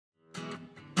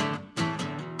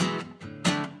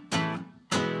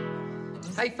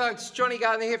Hey folks, Johnny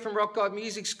Gardner here from Rock God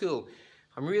Music School.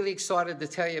 I'm really excited to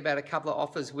tell you about a couple of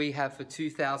offers we have for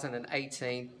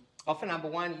 2018. Offer number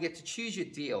one, you get to choose your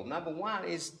deal. Number one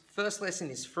is first lesson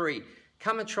is free.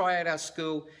 Come and try out our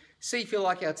school, see if you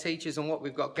like our teachers and what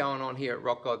we've got going on here at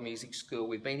Rock God Music School.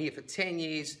 We've been here for 10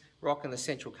 years, rocking the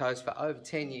Central Coast for over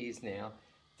 10 years now.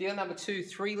 Deal number two,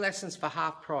 3 lessons for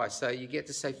half price. So you get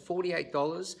to save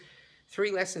 $48.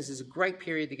 3 lessons is a great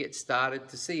period to get started,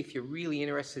 to see if you're really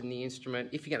interested in the instrument,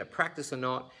 if you're going to practice or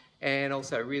not, and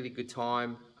also a really good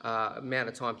time, amount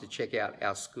of time to check out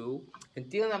our school. And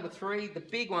deal number 3, the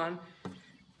big one,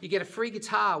 you get a free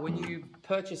guitar when you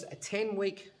purchase a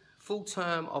 10-week full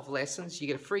term of lessons. You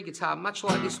get a free guitar, much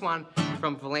like this one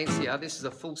from Valencia. This is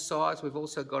a full size. We've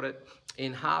also got it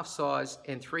in half size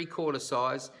and 3/4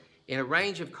 size in a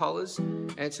range of collars,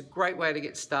 and it's a great way to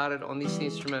get started on this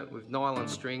instrument with nylon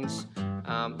strings.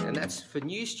 And that's for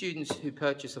new students who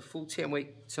purchase a full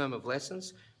 10-week term of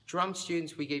lessons. Drum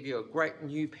students, we give you a great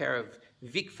new pair of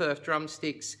Vic Firth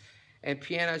drumsticks, and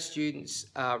piano students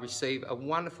receive a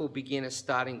wonderful beginner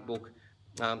starting book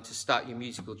to start your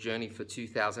musical journey for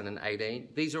 2018.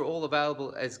 These are all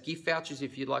available as gift vouchers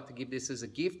if you'd like to give this as a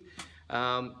gift.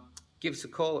 Give us a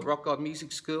call at Rock God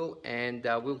Music School, and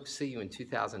we'll see you in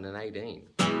 2018.